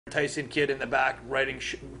Tyson Kidd in the back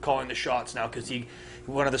calling the shots now because he,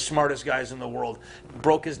 one of the smartest guys in the world,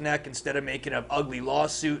 broke his neck instead of making an ugly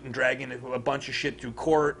lawsuit and dragging a bunch of shit through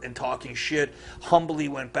court and talking shit. Humbly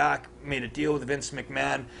went back, made a deal with Vince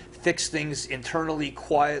McMahon, fixed things internally,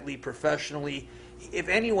 quietly, professionally. If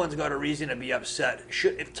anyone's got a reason to be upset,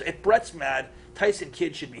 if Bret's mad, Tyson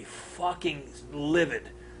Kidd should be fucking livid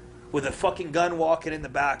with a fucking gun walking in the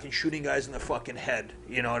back and shooting guys in the fucking head,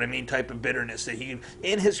 you know what I mean, type of bitterness that he,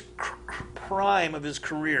 in his prime of his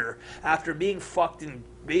career, after being fucked and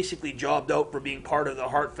basically jobbed out for being part of the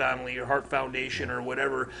Hart family or Hart Foundation or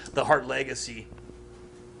whatever, the Hart legacy,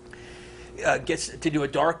 gets to do a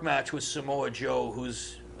dark match with Samoa Joe,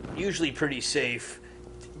 who's usually pretty safe.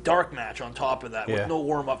 Dark match on top of that with no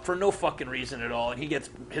warm-up for no fucking reason at all, and he gets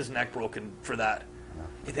his neck broken for that.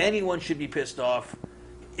 If anyone should be pissed off,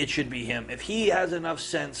 it should be him. If he has enough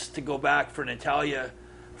sense to go back for Natalia,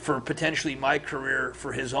 for potentially my career,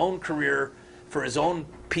 for his own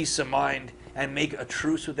peace of mind, and make a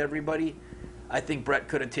truce with everybody, I think Bret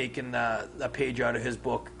could have taken a page out of his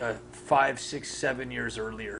book 5, 6, 7 years earlier.